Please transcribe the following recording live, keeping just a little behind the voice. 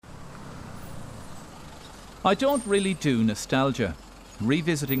I don't really do nostalgia.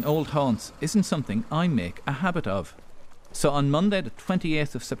 Revisiting old haunts isn't something I make a habit of. So on Monday the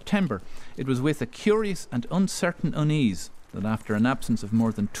 28th of September, it was with a curious and uncertain unease that after an absence of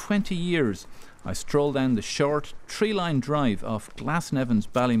more than 20 years, I strolled down the short, tree-lined drive off Glasnevins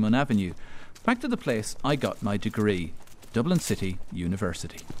Ballymun Avenue, back to the place I got my degree, Dublin City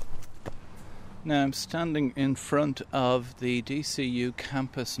University. Now I'm standing in front of the DCU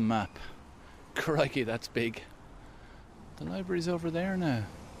campus map. Crikey, that's big. The library's over there now.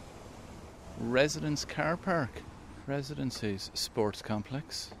 Residence car park. Residencies sports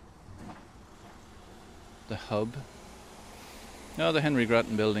complex. The hub. No, the Henry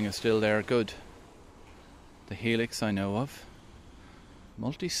Grattan building is still there. Good. The Helix I know of.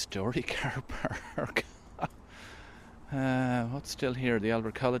 Multi-storey car park. What's still here? The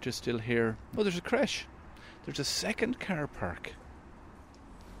Albert College is still here. Oh, there's a creche. There's a second car park.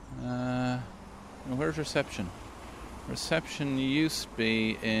 Where's reception? Reception used to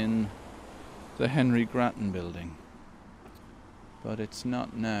be in the Henry Grattan building. But it's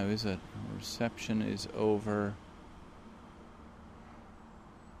not now, is it? Reception is over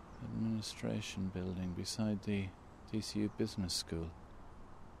administration building beside the DCU Business School.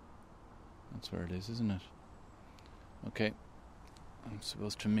 That's where it is, isn't it? Okay. I'm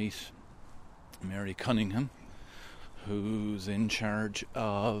supposed to meet Mary Cunningham, who's in charge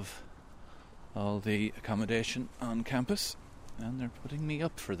of all the accommodation on campus, and they're putting me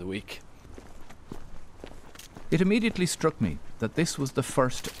up for the week. It immediately struck me that this was the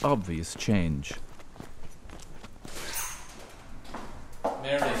first obvious change.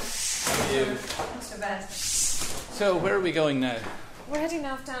 Mary, how are you? Not so bad. So, where are we going now? We're heading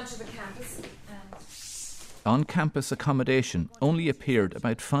off down to the campus. On-campus accommodation only appeared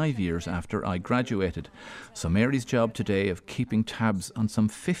about 5 years after I graduated, so Mary's job today of keeping tabs on some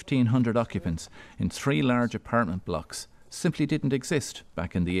 1,500 occupants in 3 large apartment blocks simply didn't exist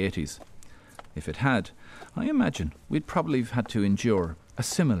back in the 80s. If it had, I imagine we'd probably have had to endure a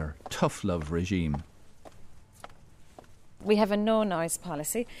similar tough love regime. We have a no-noise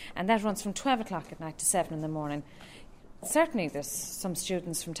policy, and that runs from 12 o'clock at night to 7 in the morning. Certainly there's some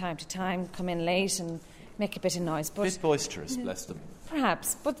students from time to time come in late and make a bit of noise. But a bit boisterous, bless them.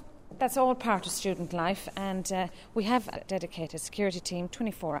 Perhaps, but that's all part of student life, and we have a dedicated security team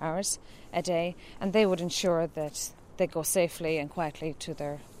 24 hours a day, and they would ensure that they go safely and quietly to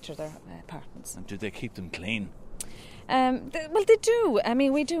their apartments. And do they keep them clean? They do. I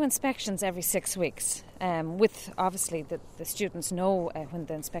mean, we do inspections every 6 weeks, with obviously the students know when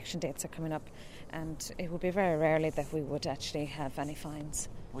the inspection dates are coming up, and it would be very rarely that we would actually have any fines.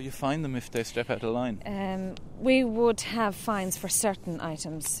 Well, you fine them if they step out of line? We would have fines for certain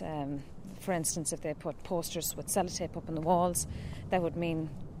items. For instance, if they put posters with sellotape up on the walls, that would mean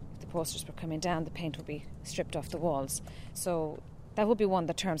if the posters were coming down, the paint would be stripped off the walls. So that would be one of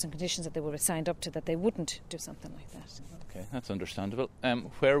the terms and conditions that they would have signed up to, that they wouldn't do something like that. Okay, that's understandable.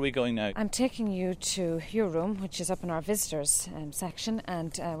 Where are we going now? I'm taking you to your room, which is up in our visitors section,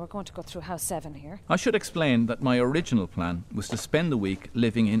 and we're going to go through House 7 here. I should explain that my original plan was to spend the week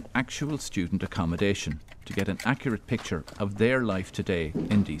living in actual student accommodation to get an accurate picture of their life today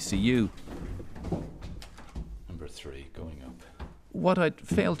in DCU. Number 3, going up. What I'd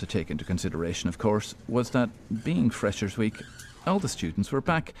failed to take into consideration, of course, was that being Freshers' Week, all the students were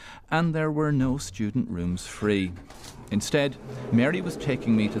back and there were no student rooms free. Instead, Mary was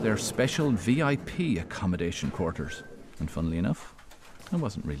taking me to their special VIP accommodation quarters. And funnily enough, I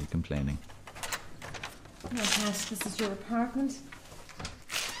wasn't really complaining. Okay, this is your apartment.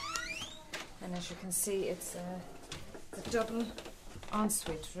 And as you can see, it's a double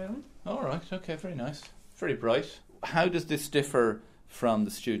ensuite room. All right, okay, very nice. Very bright. How does this differ from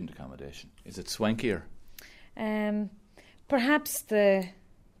the student accommodation? Is it swankier? Perhaps the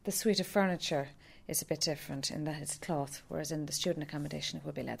suite of furniture is a bit different in that it's cloth, whereas in the student accommodation it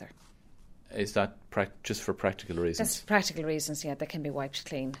would be leather. Is that just for practical reasons? That's practical reasons, yeah. They can be wiped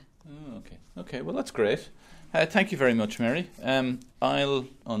clean. Oh, okay. Okay, well, that's great. Thank you very much, Mary. I'll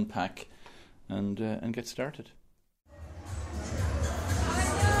unpack and get started.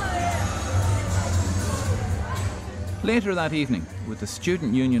 Later that evening, with the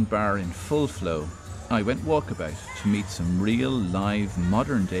Student Union Bar in full flow, I went walkabout to meet some real, live,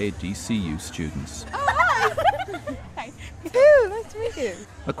 modern-day DCU students. Oh, hi! Hi. Cool, nice to meet you.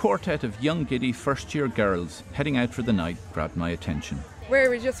 A quartet of young, giddy first-year girls heading out for the night grabbed my attention.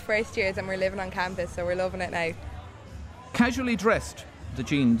 We're just first years and we're living on campus, so we're loving it now. Casually dressed, the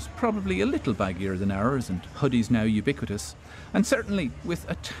jeans probably a little baggier than ours and hoodies now ubiquitous, and certainly with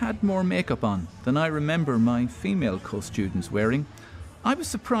a tad more makeup on than I remember my female co-students wearing, I was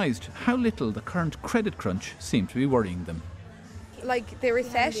surprised how little the current credit crunch seemed to be worrying them. Like the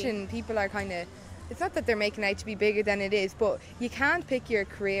recession, people are kind of, it's not that they're making out to be bigger than it is, but you can't pick your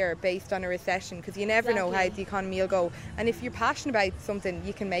career based on a recession because you never know how the economy will go. And if you're passionate about something,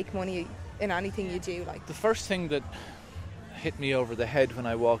 you can make money in anything you do. Like the first thing that hit me over the head when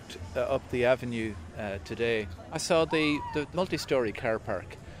I walked up the avenue today, I saw the multi-storey car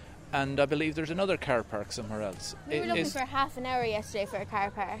park, and I believe there's another car park somewhere else. We were looking for half an hour yesterday for a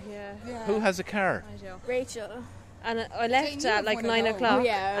car park. Yeah. Who has a car? I do. Rachel. And I left at like 9 o'clock,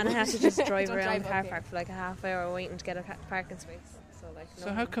 Yeah. and I had to just drive Don't around drive car up park for like a half hour waiting to get a parking space.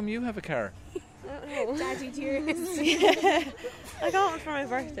 So how come you have a car? I don't know. Daddy tears. I got one for my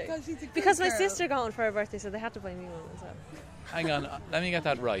birthday. Because my sister got one for her birthday, so they had to buy me one as well. Hang on, let me get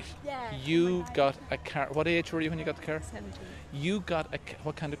that right. Yeah. You got a car. What age were you when you got the car? 17. You got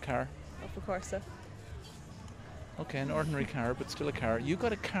what kind of car? Of course. Okay, an ordinary car, but still a car. You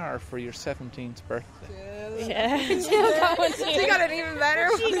got a car for your 17th birthday. Yeah. Jill got one too. she got an even better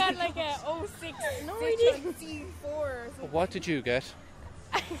one. She got like a 06 Citroen C4 or something. What did you get?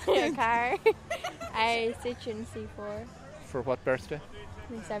 A car. A Citroen C4. For what birthday?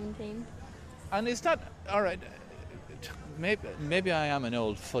 17. And is that all right? Maybe I am an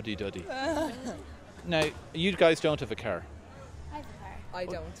old fuddy-duddy. Now, you guys don't have a car. I have a car. I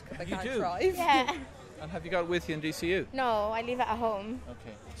don't, because I You can't do? drive. Yeah. And have you got it with you in DCU? No, I leave it at home.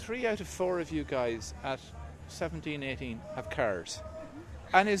 Okay. 3 out of 4 of you guys at 17, 18 have cars.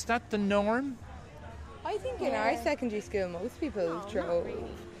 And is that the norm? I think in our secondary school, most people drove. really.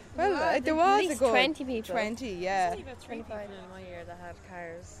 Well, there was At a least good 20 people. 20, yeah. About 3 people in my year that had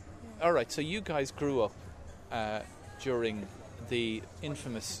cars. All right, so you guys grew up during the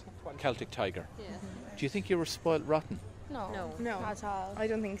infamous Celtic Tiger. Yeah. Do you think you were spoiled rotten? No, No. not at all. I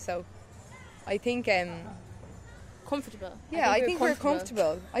don't think so. I think, Comfortable. yeah, I think we're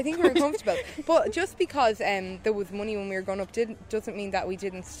comfortable. I think we're comfortable. But just because there was money when we were growing up doesn't mean that we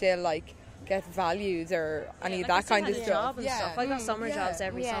didn't still, like, get values or any of that kind of stuff. Job and stuff. I got summer jobs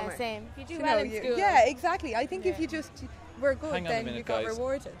every Yeah, summer. same. If you do You well know, in school. yeah, exactly. I think if you just were good, Hang on a then minute, you got guys.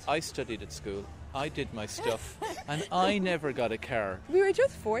 rewarded. I studied at school. I did my stuff. And I never got a car. We were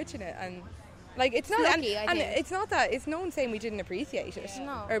just fortunate, and like it's not, Lucky, and I think. it's not that it's no one saying we didn't appreciate it,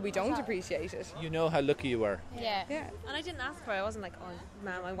 No, or we not don't at all. appreciate it. You know how lucky you were. Yeah. Yeah, And I didn't ask for it. I wasn't like, oh,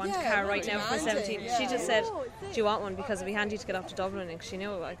 ma'am, I want Yeah, a car no, right now for demanding, 17. yeah. She just said, do you want one? Because it'd be handy to get off to Dublin. And she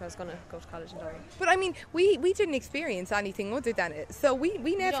knew like I was going to go to college in Dublin. but I mean, we didn't experience anything other than it, so we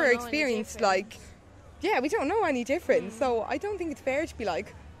don't never know any experienced difference. like, yeah, we don't know any difference. So I don't think it's fair to be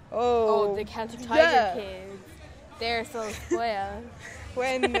like, Oh, the Celtic Tiger yeah. kids. They're so spoiled.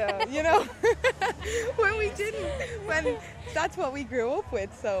 when when we didn't, when that's what we grew up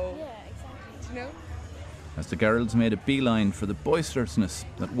with. So Yeah, exactly. you know. As the girls made a beeline for the boisterousness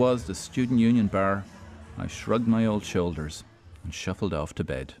that was the student union bar, I shrugged my old shoulders and shuffled off to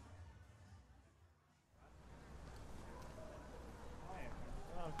bed.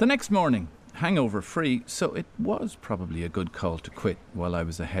 The next morning, hangover free, so it was probably a good call to quit while I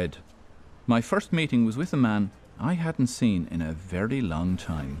was ahead. My first meeting was with a man I hadn't seen in a very long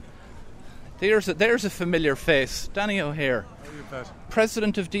time. There's a familiar face. Danny O'Hare, How you bet?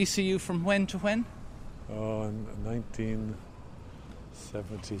 president of DCU from when to when? Oh, in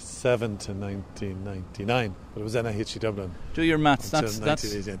 1977 to 1999. But it was NIHE Dublin. Do your maths. Until That's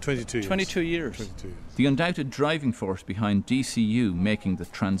 1988. 22 years. 22 years. 22 years. The undoubted driving force behind DCU making the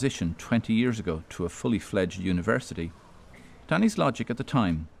transition 20 years ago to a fully fledged university, Danny's logic at the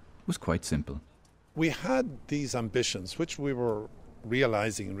time was quite simple. We had these ambitions, which we were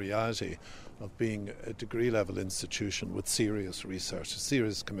realising in reality, of being a degree-level institution with serious research, a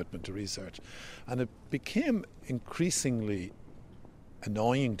serious commitment to research. And it became increasingly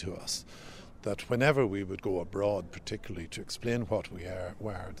annoying to us that whenever we would go abroad, particularly to explain what we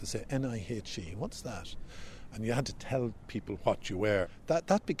were, to say, NIHE, what's that? And you had to tell people what you were.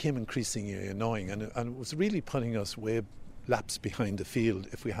 That became increasingly annoying, and it was really putting us way laps behind the field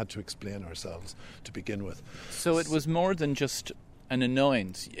if we had to explain ourselves to begin with. So it was more than just an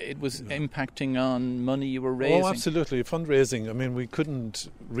annoyance. It was impacting on money you were raising. Oh, absolutely. Fundraising, I mean, we couldn't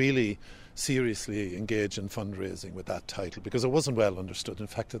really seriously engage in fundraising with that title because it wasn't well understood. In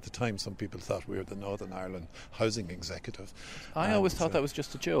fact, at the time, some people thought we were the Northern Ireland Housing Executive. I always thought that was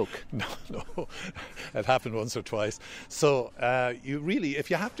just a joke. No, it happened once or twice. So you really, if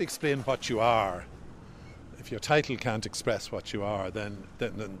you have to explain what you are, if your title can't express what you are, then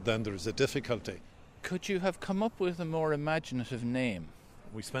there is a difficulty. Could you have come up with a more imaginative name?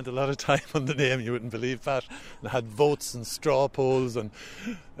 We spent a lot of time on the name, you wouldn't believe that. And had votes and straw polls and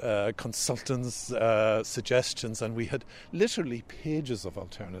consultants' suggestions, and we had literally pages of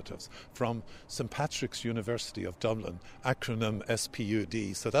alternatives from St Patrick's University of Dublin, acronym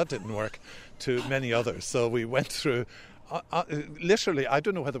SPUD, so that didn't work, to many others. So we went through literally, I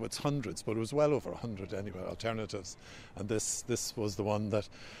don't know whether it's hundreds, but it was well over 100 anyway, alternatives. And this was the one that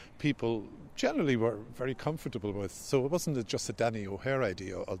people generally were very comfortable with. So it wasn't just a Danny O'Hare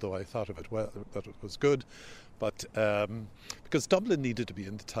idea, although I thought of it well, that it was good. But because Dublin needed to be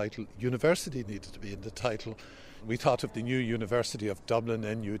in the title, university needed to be in the title, we thought of the new University of Dublin,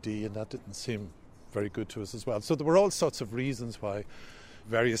 NUD, and that didn't seem very good to us as well. So there were all sorts of reasons why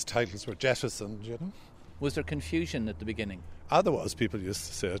various titles were jettisoned, you know. Was there confusion at the beginning? There was. People used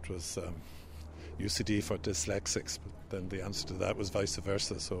to say it was UCD for dyslexics, but then the answer to that was vice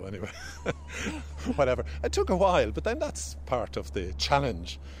versa. So anyway, whatever. It took a while, but then that's part of the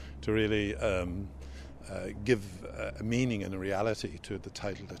challenge to really give a meaning and a reality to the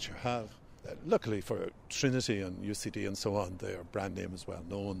title that you have. Luckily for Trinity and UCD and so on, their brand name is well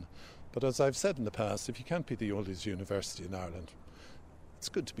known. But as I've said in the past, if you can't be the oldest university in Ireland, it's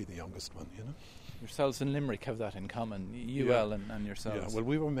good to be the youngest one, you know. Yourselves and Limerick have that in common, UL and yourselves. Yeah, well,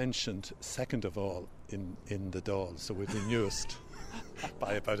 we were mentioned second of all in the Dáil, so we're the newest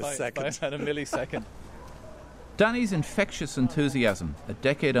by about a second. By about a millisecond. Danny's infectious enthusiasm, a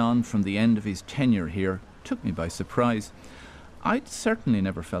decade on from the end of his tenure here, took me by surprise. I'd certainly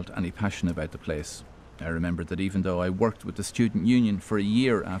never felt any passion about the place. I remember that even though I worked with the student union for a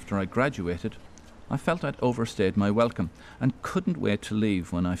year after I graduated, I felt I'd overstayed my welcome and couldn't wait to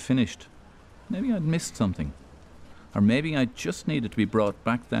leave when I finished. Maybe I'd missed something. Or maybe I just needed to be brought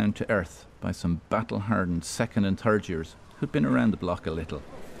back down to earth by some battle-hardened second and third years who'd been around the block a little.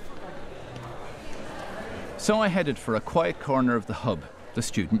 So I headed for a quiet corner of the hub, the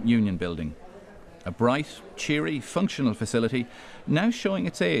Student Union building. A bright, cheery, functional facility, now showing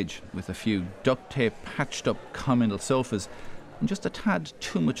its age, with a few duct tape patched up communal sofas and just a tad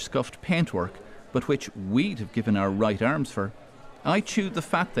too much scuffed paintwork, but which we'd have given our right arms for. I chewed the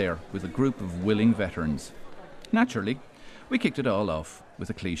fat there with a group of willing veterans. Naturally, we kicked it all off with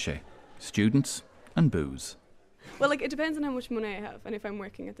a cliché: students and booze. Well, it depends on how much money I have and if I'm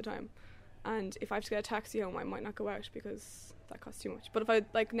working at the time. And if I have to get a taxi home, I might not go out because that costs too much. But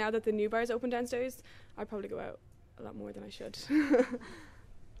if now that the new bar's open downstairs, I'd probably go out a lot more than I should.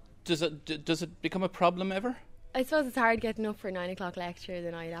 Does it become a problem ever? I suppose it's hard getting up for a 9 o'clock lecture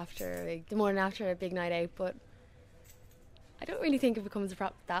the night after, the morning after a big night out, but I don't really think it becomes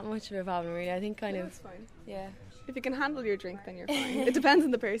that much of a problem, really. I think It's fine. Yeah. If you can handle your drink, then you're fine. It depends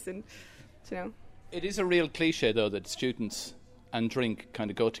on the person, you know. It is a real cliche, though, that students and drink kind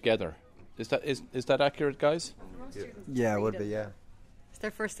of go together. Is that accurate, guys? Yeah, it would be, yeah. It's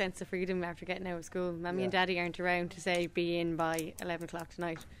their first sense of freedom after getting out of school. Mummy and Daddy aren't around to say be in by 11 o'clock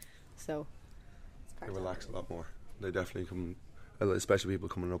tonight. So they relax a lot more. They definitely come, especially people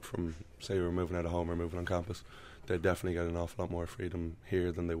coming up from, say, we're moving out of home or moving on campus, they definitely get an awful lot more freedom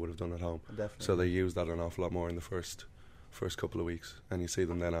here than they would have done at home. Definitely. So they use that an awful lot more in the first couple of weeks, and you see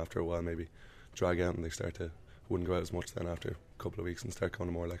them then after a while maybe drag out, and they wouldn't go out as much then after a couple of weeks and start going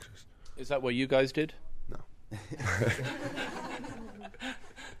to more lectures. Is that what you guys did? No.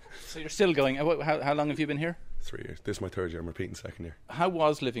 So you're still going. How long have you been here? 3 years. This is my third year. I'm repeating second year. How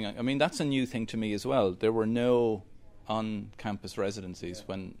was living? I mean, that's a new thing to me as well. There were no on-campus residencies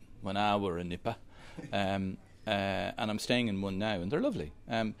when I were in Nipah. And I'm staying in one now, and they're lovely.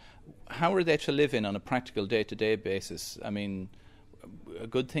 How are they to live in on a practical day-to-day basis? I mean, a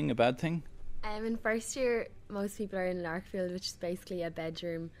good thing, a bad thing? In first year, most people are in Larkfield, which is basically a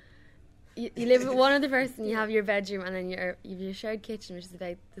bedroom. You live with one other person, you have your bedroom, and then you have your shared kitchen, which is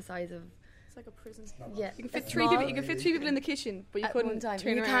about the size of... It's like a prison. Yeah, you can fit three people. You can fit 3 people in the kitchen, but you couldn't turn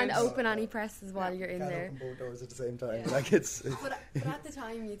you around. can't open any presses while you're in there. Open both doors at the same time. Yeah. Like it's. But at the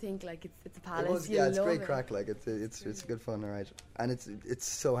time, you think like it's a palace. It's great crack. Like it's good fun, alright. And it's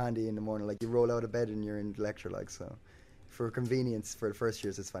so handy in the morning. Like you roll out of bed and you're in lecture. Like so, for convenience for the first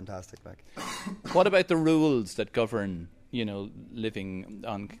years, it's fantastic. Like. What about the rules that govern, living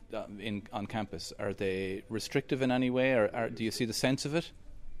on campus? Are they restrictive in any way, or do you see the sense of it?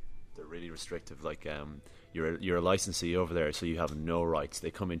 They're really restrictive. Like you're a licensee over there, so you have no rights.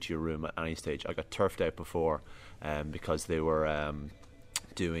 They come into your room at any stage. I got turfed out before because they were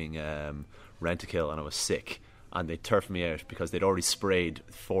doing rent-a-kill and I was sick, and they turfed me out because they'd already sprayed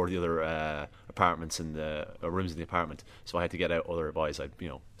 4 of the other apartments in the rooms in the apartment, so I had to get out, otherwise I'd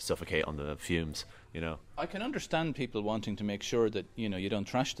suffocate on the fumes. you know. I can understand people wanting to make sure that, you know, you don't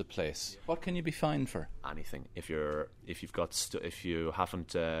trash the place. What can you be fined for? Anything. If you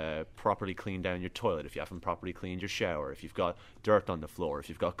haven't properly cleaned down your toilet, if you haven't properly cleaned your shower, if you've got dirt on the floor, if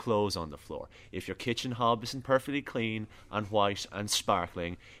you've got clothes on the floor, if your kitchen hob isn't perfectly clean and white and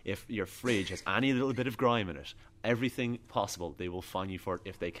sparkling, if your fridge has any little bit of grime in it, everything possible, they will fine you for it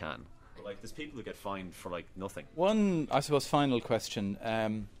if they can. Like, there's people who get fined for, like, nothing. One, I suppose, final question.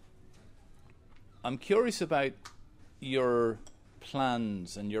 I'm curious about your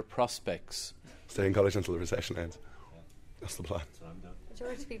plans and your prospects. Stay in college until the recession ends. That's the plan. The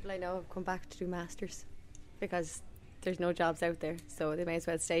majority of people I know have come back to do masters because there's no jobs out there, so they may as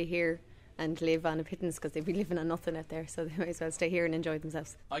well stay here and live on a pittance because they'd be living on nothing out there, so they may as well stay here and enjoy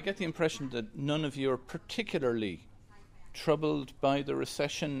themselves. I get the impression that none of you are particularly troubled by the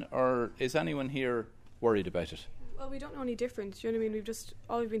recession, or is anyone here worried about it? Well, we don't know any different. Do you know what I mean?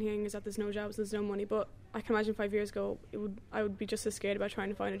 All we've been hearing is that there's no jobs, there's no money. But I can imagine 5 years ago, I would be just as scared about trying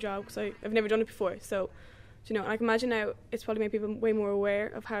to find a job because I've never done it before. So, you know, and I can imagine now it's probably made people way more aware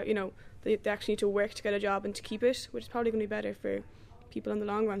of how, you know, they actually need to work to get a job and to keep it, which is probably going to be better for people in the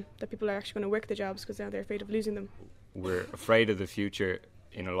long run. That people are actually going to work the jobs because now they're afraid of losing them. We're afraid of the future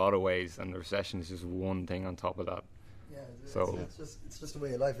in a lot of ways, and the recession is just one thing on top of that. Yeah, so it's just a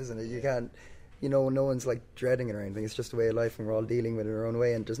way of life, isn't it? You can't. You know, no one's like dreading it or anything. It's just a way of life, and we're all dealing with it our own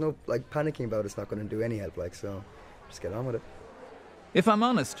way. And there's no like panicking about it's not going to do any help. Like, so just get on with it. If I'm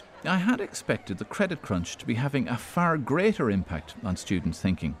honest, I had expected the credit crunch to be having a far greater impact on students'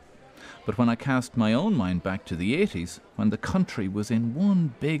 thinking. But when I cast my own mind back to the 80s, when the country was in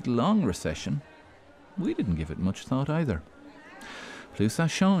one big long recession, we didn't give it much thought either. Plus ça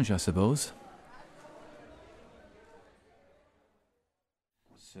change, I suppose.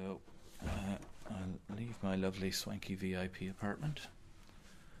 So, I'll leave my lovely swanky VIP apartment.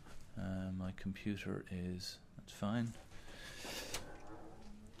 My computer that's fine.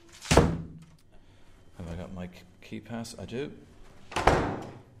 Have I got my key pass? I do.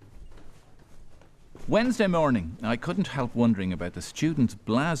 Wednesday morning, I couldn't help wondering about the students'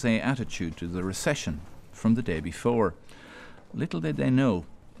 blasé attitude to the recession from the day before. Little did they know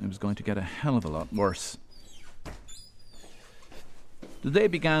it was going to get a hell of a lot worse. The day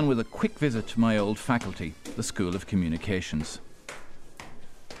began with a quick visit to my old faculty, the School of Communications.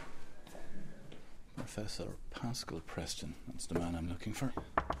 Professor Pascal Preston, that's the man I'm looking for.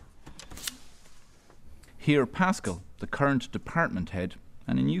 Here Pascal, the current department head,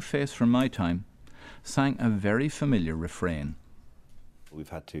 and a new face from my time, sang a very familiar refrain. We've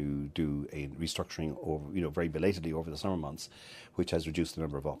had to do a restructuring very belatedly over the summer months, which has reduced the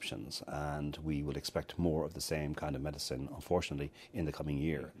number of options, and we will expect more of the same kind of medicine, unfortunately, in the coming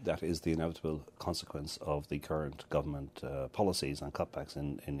year. That is the inevitable consequence of the current government policies and cutbacks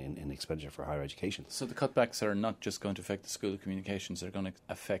in expenditure for higher education. So the cutbacks are not just going to affect the School of Communications, they're going to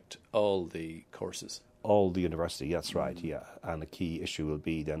affect all the courses? All the university, that's right, yeah. And the key issue will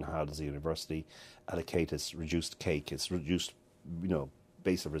be then how does the university allocate its reduced cake, its reduced,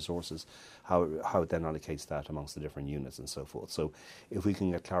 base of resources, how it then allocates that amongst the different units and so forth. So if we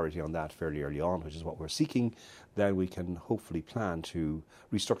can get clarity on that fairly early on, which is what we're seeking, then we can hopefully plan to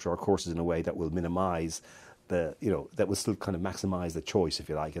restructure our courses in a way that will minimise that will still kind of maximise the choice, if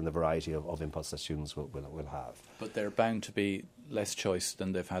you like, and the variety of inputs that students will have. But they're bound to be less choice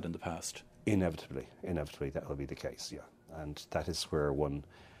than they've had in the past. Inevitably, that will be the case, yeah. And that is where one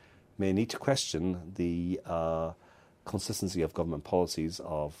may need to question the consistency of government policies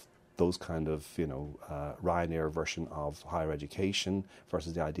of those kind of, Ryanair version of higher education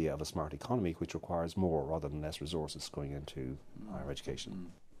versus the idea of a smart economy, which requires more rather than less resources going into higher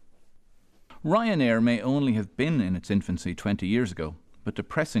education. Ryanair may only have been in its infancy 20 years ago, but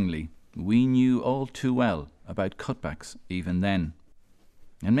depressingly, we knew all too well about cutbacks even then.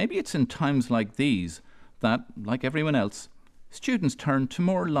 And maybe it's in times like these that, like everyone else, students turn to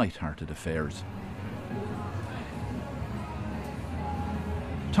more light-hearted affairs.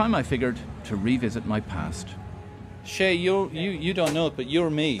 Time, I figured, to revisit my past. Shay, you don't know it, but you're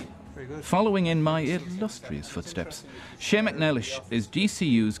me. Very good. Following in my illustrious footsteps, Shay McNellish is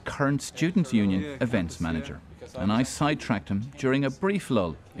DCU's current Students' Union events manager, and I sidetracked him during a brief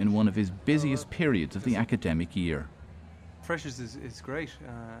lull in one of his busiest periods of the academic year. Freshers is great.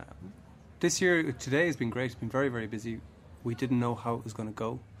 Today has been great. It's been very, very busy. We didn't know how it was going to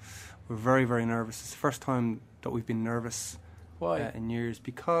go. We're very, very nervous. It's the first time that we've been nervous. Why? In years,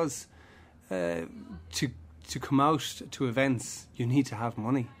 because to come out to events you need to have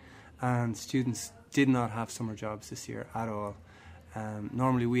money, and students did not have summer jobs this year at all.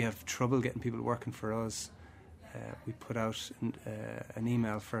 Normally we have trouble getting people working for us. We put out an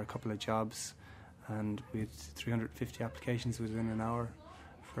email for a couple of jobs, and we had 350 applications within an hour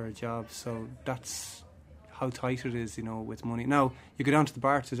for a job. So that's how tight it is, with money. Now, you go down to the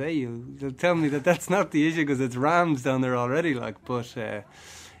bar today, you'll tell me that that's not the issue because it's rams down there already. But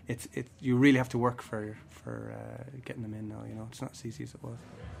you really have to work for getting them in now. It's not as easy as it was.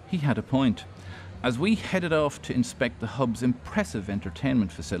 He had a point. As we headed off to inspect the hub's impressive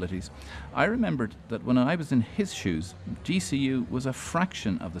entertainment facilities, I remembered that when I was in his shoes, GCU was a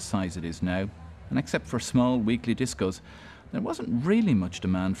fraction of the size it is now, and except for small weekly discos, there wasn't really much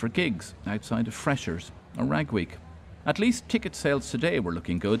demand for gigs outside of Freshers or Rag Week. At least ticket sales today were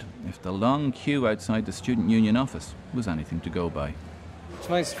looking good, if the long queue outside the Student Union office was anything to go by. It's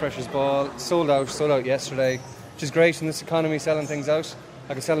nice Freshers Ball, sold out yesterday, which is great in this economy, selling things out.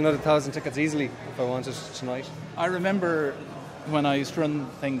 I could sell another 1,000 tickets easily if I wanted tonight. I remember when I used to run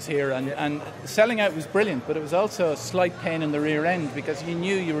things here, and selling out was brilliant, but it was also a slight pain in the rear end because you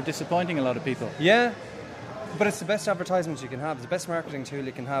knew you were disappointing a lot of people. Yeah, but it's the best advertisement you can have. It's the best marketing tool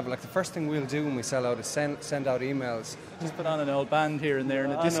you can have. Like, the first thing we'll do when we sell out is send out emails. Just put on an old band here and there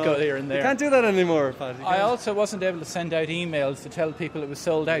and a disco here and there. You can't do that anymore, Pat. I also wasn't able to send out emails to tell people it was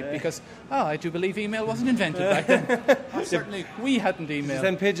sold out because, I do believe email wasn't invented back then. Certainly we hadn't emailed.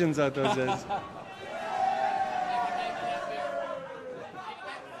 Send pigeons out those days.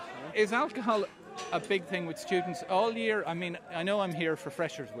 Is alcohol a big thing with students all year? I mean, I know I'm here for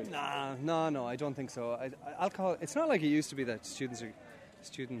Freshers Week. No, I don't think so. Alcohol, it's not like it used to be that students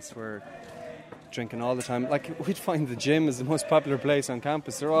were drinking all the time. Like, we'd find the gym is the most popular place on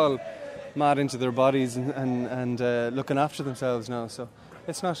campus. They're all mad into their bodies and looking after themselves now. So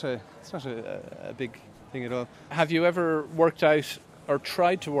it's not a big thing at all. Have you ever worked out or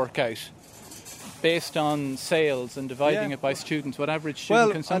tried to work out, based on sales and dividing it by students, what average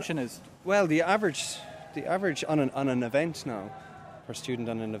student consumption is? Well, the average on an event now, per student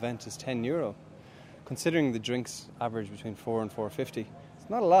on an event, is €10. Considering the drinks average between 4 and 4.50, it's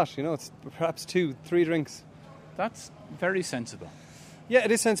not a lot. It's perhaps 2-3 drinks. That's very sensible. Yeah,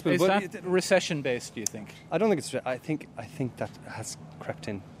 it is sensible. Is that recession based, do you think? I don't think it's. I think that has crept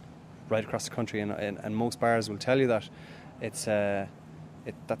in right across the country, and most bars will tell you that it's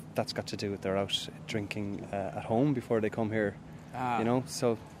that's got to do with they're out drinking at home before they come here.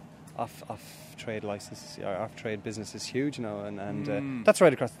 So off trade licenses, or off trade business is huge now, and that's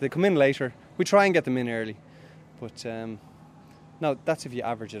right across. They come in later. We try and get them in early, but no, that's if you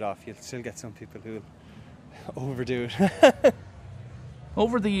average it off. You'll still get some people who'll overdo it.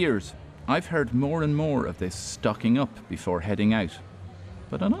 Over the years, I've heard more and more of this stocking up before heading out,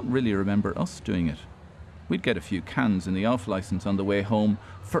 but I don't really remember us doing it. We'd get a few cans in the off-licence on the way home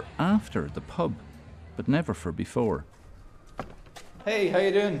for after the pub, but never for before. Hey, how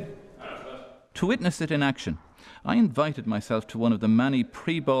you doing? To witness it in action, I invited myself to one of the many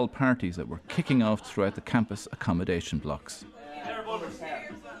pre-ball parties that were kicking off throughout the campus accommodation blocks.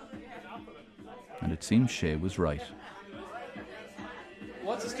 And it seems Shay was right.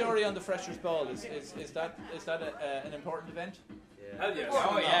 What's the story on the Freshers' Ball? Is that an important event? Yeah. Hell yes.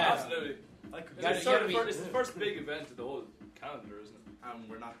 Oh yeah, absolutely. It's the first big event of the whole calendar, isn't it? And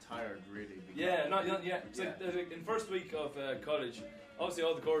we're not tired, really. Yeah, not yet. It's like in first week of college, obviously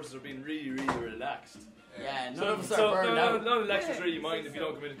all the courses are being really, really relaxed. Yeah, none of us are burned out. None of the lecturers really mind if you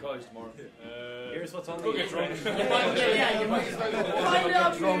don't come into college tomorrow. Here's what's on go get drunk. You might as well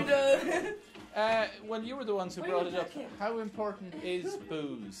go drunk. Well, you were the ones who brought it up. How important is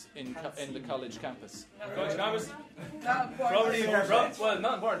booze in the college campus? College campus? Probably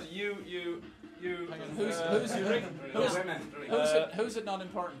not important. You. Who's it not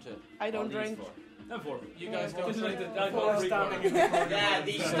important to? I don't drink. You guys don't drink.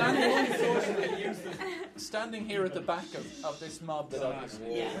 Standing here at the back of this mob that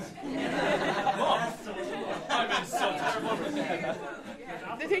obviously.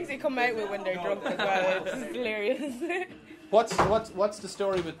 The things they come out with when they're drunk as well, it's hilarious. What's the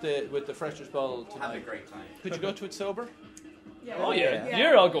story with the Freshers' Ball tonight? Have a great time. Could you go to it sober? Yeah. Oh yeah,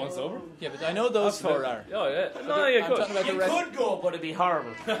 you're all going sober. Yeah, but I know those four are. Oh yeah, no, you could. You could go, but it'd be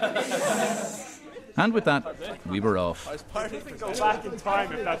horrible. And with that, we were off. Go back in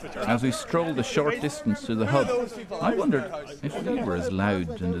time if that's what you're As we strolled the short distance to the hub, I wondered if we were as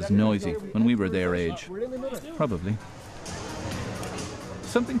loud and as noisy when we were their age. Probably.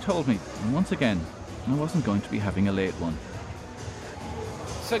 Something told me, once again, I wasn't going to be having a late one.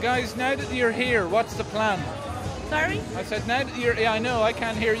 So guys, now that you're here, what's the plan? Sorry? I said, now that you're... Yeah, I know, I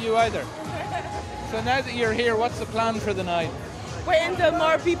can't hear you either. So now that you're here, what's the plan for the night? Wait until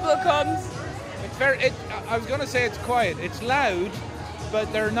more people comes. I was going to say it's quiet. It's loud,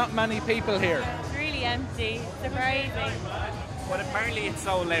 but there are not many people here. It's really empty. Surprising. But apparently it's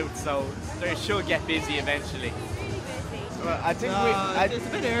sold out, so they should get busy eventually. Well, I think it's a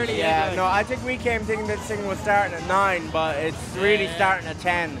bit early. Yeah, no, I think we came thinking this thing was starting at 9, but it's really starting at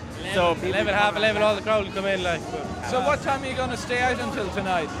 10. 11, so 11, half 11, all the crowd will come in. Like. So what time are you going to stay out until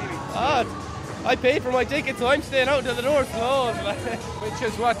tonight? I paid for my ticket, so I'm staying out until the doors close. Which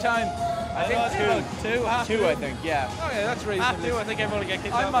is what time? I think 2, I think, yeah. Oh yeah, that's reasonable. Half 2, I think everyone will get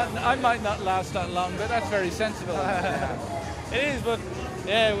kicked off. I might not last that long, but that's very sensible. It is, but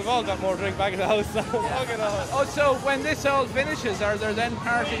yeah, we've all got more drink back at the house, so Oh, so when this all finishes, are there then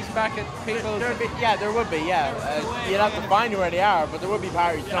parties back at people's... There would be, yeah. You'll have to find where they are, but there would be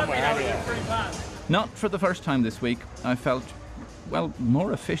parties somewhere anyway. Not for the first time this week, I felt, well,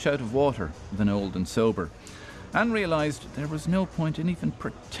 more a fish out of water than old and sober, and realised there was no point in even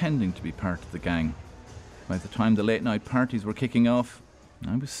pretending to be part of the gang. By the time the late night parties were kicking off,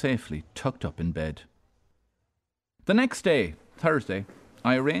 I was safely tucked up in bed. The next day, Thursday,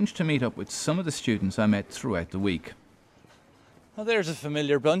 I arranged to meet up with some of the students I met throughout the week. Oh, there's a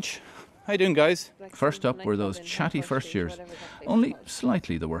familiar bunch. How you doing, guys? First up were those chatty first years, only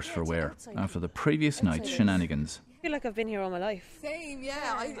slightly the worse for wear after the previous night's shenanigans. I feel like I've been here all my life. Same,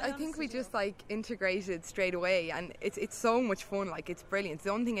 yeah. I think we just like integrated straight away, and it's so much fun. Like, it's brilliant. The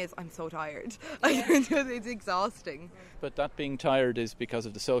only thing is, I'm so tired. It's exhausting. But that being tired is because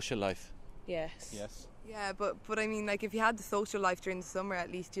of the social life. Yes. Yeah, but I mean, like, if you had the social life during the summer,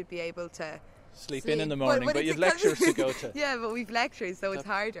 at least you'd be able to sleep in the morning, but you've lectures to go to. Yeah, but we've lectures, so it's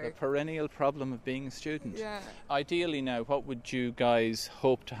harder. The perennial problem of being a student. Yeah. Ideally now, what would you guys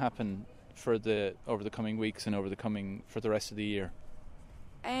hope to happen over the coming weeks and for the rest of the year?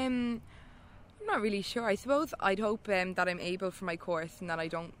 I'm not really sure. I suppose I'd hope that I'm able for my course and that I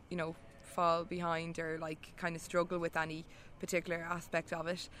don't, fall behind or like kind of struggle with any particular aspect of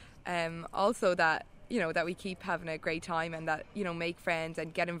it. Also that that we keep having a great time and that, make friends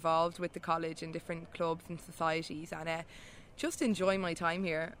and get involved with the college and different clubs and societies and just enjoy my time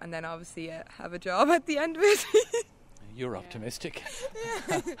here, and then obviously have a job at the end of it. You're optimistic.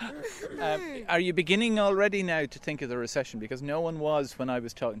 Are you beginning already now to think of the recession? Because no one was when I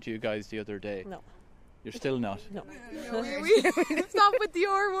was talking to you guys the other day. No. You're still not? No. We stop with the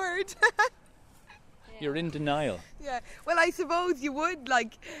R word. You're in denial. Yeah. Well, I suppose you would,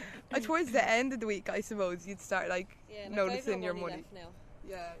 like, towards the end of the week, I suppose you'd start, noticing your money. Now.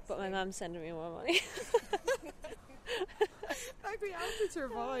 Yeah. But my mum's sending me more money. Like, we have to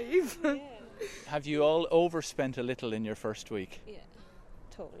survive. Yeah. Have you all overspent a little in your first week? Yeah,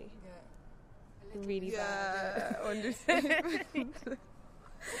 totally. Yeah. Really bad. Yeah, understand.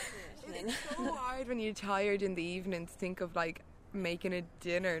 It's so hard when you're tired in the evening to think of, like, making a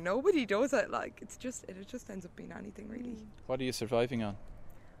dinner. Nobody does it. Like, it just ends up being anything, really. What are you surviving on?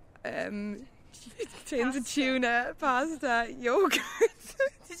 Tins of tuna, pasta, yogurt.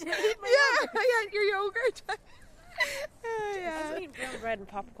 Did you eat my yogurt? I had your yogurt. I just eat brown bread and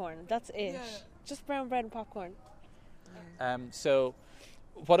popcorn. That's it. Yeah. Just brown bread and popcorn. So,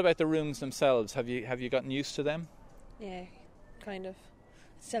 what about the rooms themselves? Have you gotten used to them? Yeah, kind of.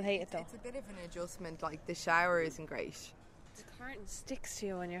 Still hate it though. It's a bit of an adjustment. Like, the shower isn't great. The curtain sticks to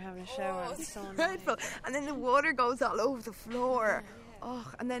you when you're having a shower. Oh, it's so dreadful. And then the water goes all over the floor. Oh,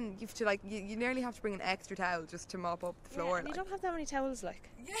 and then you have to you nearly have to bring an extra towel just to mop up the floor. And you don't have that many towels. I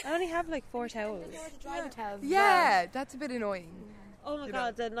only have 4 towels. Yeah, that's a bit annoying. Oh my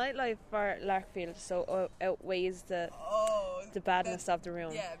god, the nightlife for Larkfield so outweighs the badness of the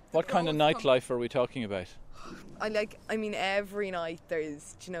room. Yeah, what kind of nightlife are we talking about? Every night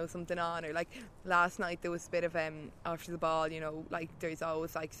there's something on, or like last night there was a bit of after the ball, there's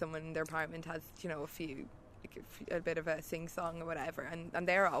always someone in their apartment has a bit of a sing song or whatever, and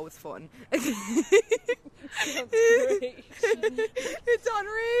they're always fun. That's great. It's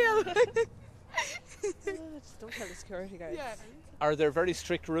unreal. Just don't tell the security guards. Yeah. Are there very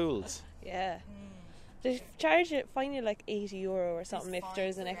strict rules? Yeah. They fine you like €80 or something if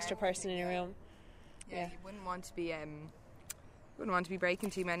there's an extra person in your room. Yeah, you wouldn't want to be breaking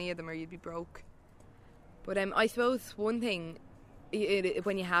too many of them, or you'd be broke. But I suppose one thing,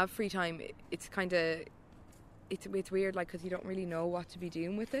 when you have free time, it's kind of it's weird, because you don't really know what to be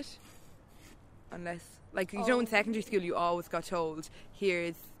doing with it, unless in secondary school you always got told,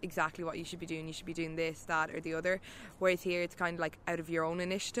 here's exactly what you should be doing. You should be doing this, that, or the other. Whereas here it's kind of out of your own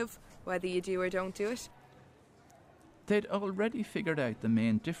initiative whether you do or don't do it. They'd already figured out the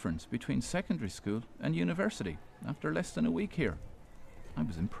main difference between secondary school and university after less than a week here. I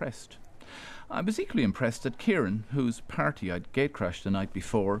was impressed. I was equally impressed that Kieran, whose party I'd gatecrashed the night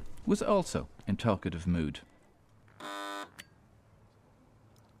before, was also in talkative mood.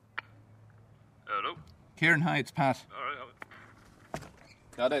 Hello? Kieran, hi, it's Pat. Alright.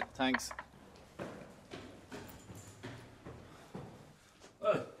 Got it, thanks.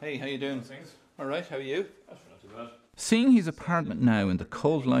 Hey, how you doing? Thanks. All right, how are you? Not too bad. Seeing his apartment now in the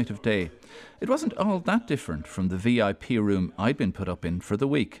cold light of day, it wasn't all that different from the VIP room I'd been put up in for the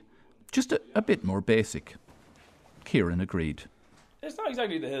week. Just a bit more basic. Kieran agreed. It's not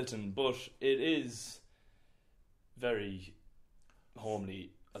exactly the Hilton, but it is very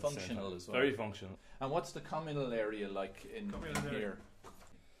homely. Functional as well. Very functional. And what's the communal area like in here?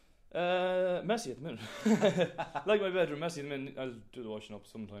 Messy at the minute. Like my bedroom, messy at the minute. I'll do the washing up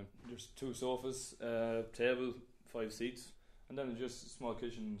sometime. There's 2 sofas, table, 5 seats, and then just a small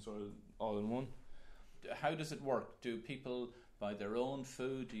kitchen, sort of all in one. How does it work? Do people buy their own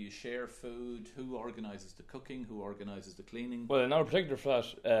food? Do you share food? Who organises the cooking? Who organises the cleaning? Well, in our particular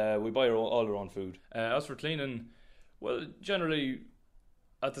flat, we buy all our own food. As for cleaning, well, generally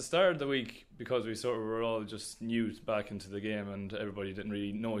at the start of the week, because we sort of were all just new back into the game and everybody didn't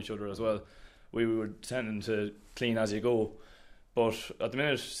really know each other as well, we were tending to clean as you go. But at the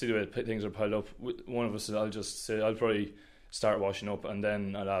minute, see the way things are piled up, one of us, I'll probably start washing up, and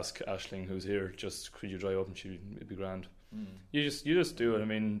then I'll ask Aisling, who's here, just could you dry up, and it'd be grand. You just do it. I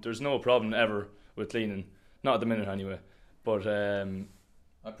mean, there's no problem ever with cleaning, not at the minute anyway. But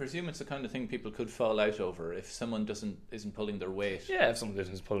I presume it's the kind of thing people could fall out over if someone isn't pulling their weight. Yeah, if someone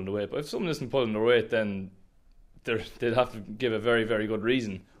isn't pulling their weight. But if someone isn't pulling their weight, then they'd have to give a very, very good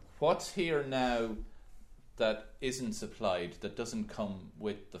reason. What's here now that isn't supplied, that doesn't come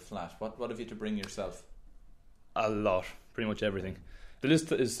with the flat? What have you to bring yourself? A lot. Pretty much everything. The list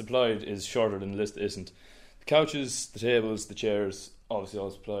that is supplied is shorter than the list that isn't. The couches, the tables, the chairs, obviously all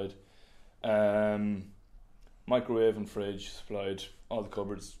supplied. Microwave and fridge supplied. All the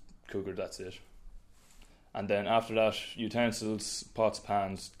cupboards, cooker, that's it. And then after that, utensils, pots,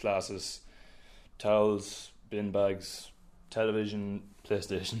 pans, glasses, towels, bin bags, television,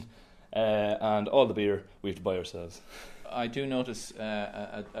 PlayStation, and all the beer we have to buy ourselves. I do notice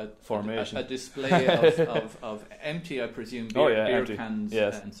a display of empty, I presume, beer cans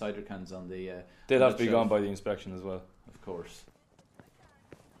and cider cans on the they'll have to be gone by the inspection as well. Of course.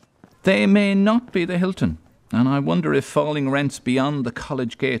 They may not be the Hilton, and I wonder if falling rents beyond the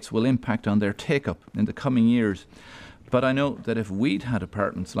college gates will impact on their take-up in the coming years. But I know that if we'd had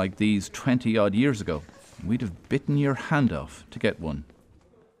apartments like these 20-odd years ago, we'd have bitten your hand off to get one.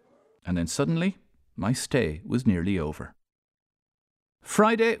 And then suddenly, my stay was nearly over.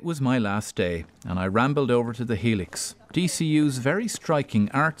 Friday was my last day, and I rambled over to the Helix, DCU's very striking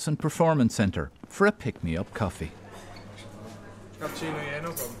arts and performance centre, for a pick-me-up coffee. Cappuccino, yeah,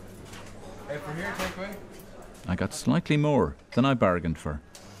 no problem. From here, take away. I got slightly more than I bargained for.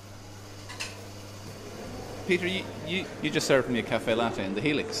 Peter, you just served me a cafe latte in the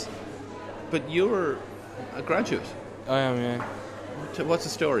Helix, but you're a graduate. I am, yeah. What's the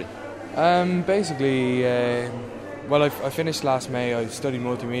story? Basically, well, I finished last May. I studied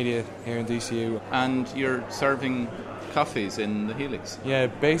multimedia here in DCU. And you're serving coffees in the Helix? Yeah,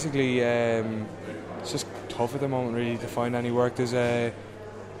 basically, it's just tough at the moment, really, to find any work. There's a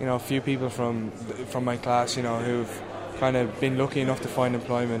few people from my class, who've kind of been lucky enough to find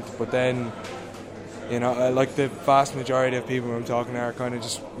employment, but then, like the vast majority of people I'm talking to are kind of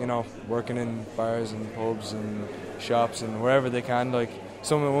just, working in bars and pubs and shops and wherever they can. Like,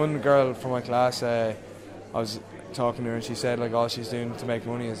 one girl from my class, I was talking to her and she said, like, all she's doing to make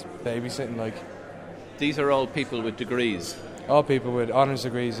money is babysitting. Like, these are all people with degrees? All people with honours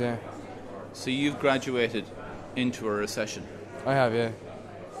degrees, yeah. So you've graduated into a recession? I have, yeah.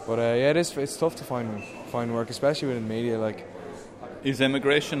 But it's tough to find work, especially within media. Like, is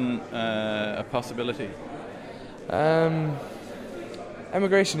emigration a possibility?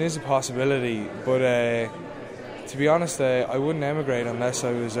 Emigration is a possibility, but to be honest, I wouldn't emigrate unless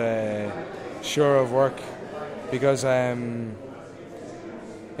I was sure of work, because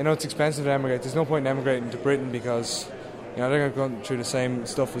it's expensive to emigrate. There's no point in emigrating to Britain because they're going through the same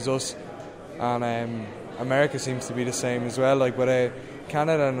stuff as us, and America seems to be the same as well. Like, but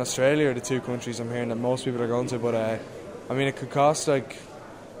Canada and Australia are the two countries I'm hearing that most people are going to. But it could cost like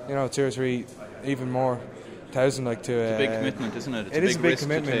 2 or 3, even more, thousand. Like, to it's a big commitment, isn't it? It is a big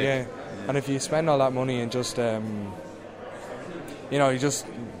commitment, yeah. And if you spend all that money and just you just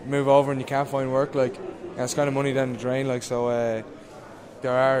move over and you can't find work, like, it's kind of money down the drain. Like, so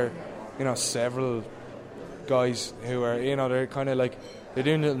there are several guys who are they're kind of like they're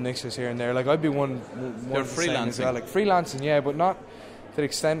doing little mixes here and there. Like, I'd be one they're freelancing as well. Like, freelancing, yeah, but not to the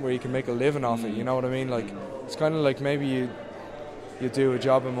extent where you can make a living off it. You know what I mean? Like, it's kind of like maybe you do a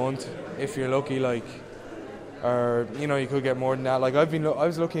job a month if you're lucky, like, or you could get more than that. Like, I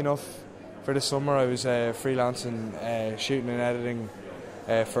was lucky enough for the summer. I was freelancing, shooting and editing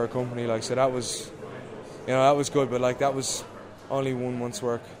for a company, like, so that was, you know, that was good, but like that was only 1 month's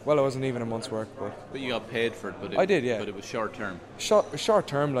work. Well, it wasn't even a month's work, but you got paid for it, but I did, yeah. But it was short term. Short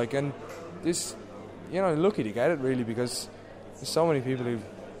term, like, and this, you know, lucky to get it really, because there's so many people who, you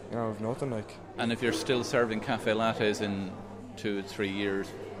know, have nothing, like. And if you're still serving cafe lattes in 2 or 3 years,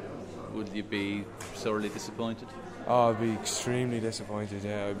 would you be sorely disappointed? Oh, I'd be extremely disappointed.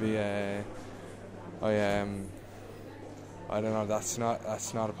 Yeah, I'd be. I don't know. That's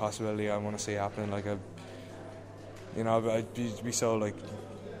not a possibility I want to see happening. Like, I'd be so, like,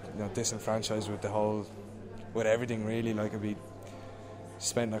 you know, disenfranchised with everything really. Like, I'd be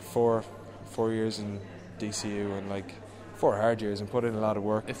spent like four years in DCU and like 4 hard years and put in a lot of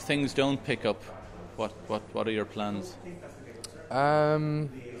work. If things don't pick up, what are your plans? I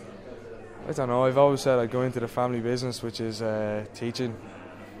don't know. I've always said I'd go into the family business, which is teaching.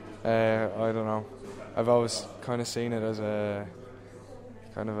 I don't know. I've always kind of seen it as a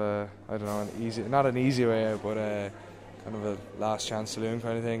kind of a, I don't know, not an easy way out, but kind of a last chance saloon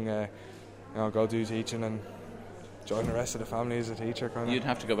kind of thing. You know, go do teaching and join the rest of the family as a teacher. Kind of. You'd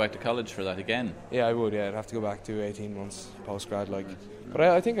have to go back to college for that again. Yeah, I would. Yeah, I'd have to go back to 18 months post grad. Like, but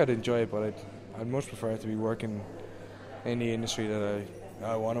I think I'd enjoy it. But I'd much prefer to be working in the industry that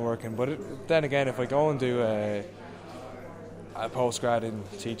I want to work in. But then again, if I go and do a post grad in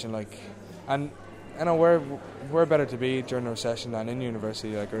teaching, like, and you know, we're better to be during the recession than in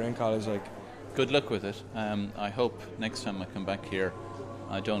university, like, or in college. Like, good luck with it. I hope next time I come back here,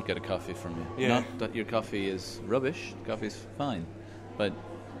 I don't get a coffee from you. Yeah. Not that your coffee is rubbish. Coffee's fine, but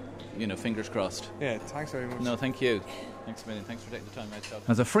you know, fingers crossed. Yeah. Thanks very much. No, thank you. Thanks a million. Thanks for taking the time out to talk.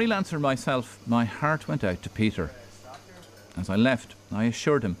 As a freelancer myself, my heart went out to Peter. As I left, I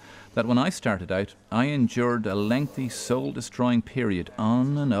assured him that when I started out, I endured a lengthy, soul-destroying period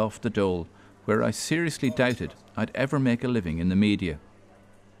on and off the dole, where I seriously doubted I'd ever make a living in the media.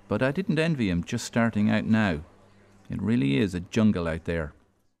 But I didn't envy him just starting out now. It really is a jungle out there.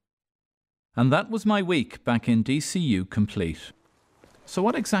 And that was my week back in DCU complete. So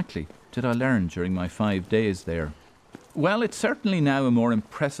what exactly did I learn during my 5 days there? Well, it's certainly now a more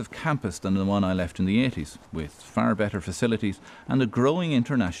impressive campus than the one I left in the 80s, with far better facilities and a growing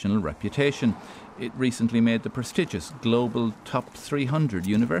international reputation. It recently made the prestigious Global Top 300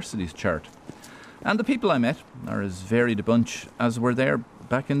 Universities chart. And the people I met are as varied a bunch as were there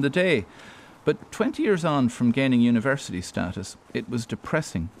back in the day. But 20 years on from gaining university status, it was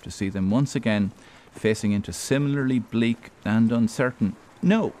depressing to see them once again facing into similarly bleak and uncertain,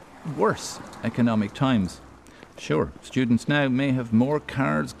 no, worse economic times. Sure, students now may have more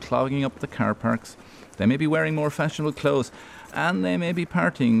cars clogging up the car parks, they may be wearing more fashionable clothes, and they may be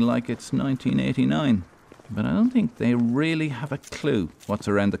partying like it's 1989. But I don't think they really have a clue what's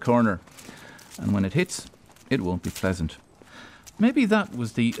around the corner. And when it hits, it won't be pleasant. Maybe that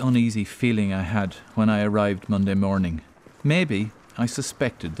was the uneasy feeling I had when I arrived Monday morning. Maybe I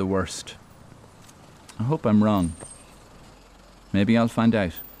suspected the worst. I hope I'm wrong. Maybe I'll find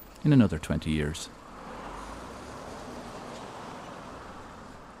out in another 20 years.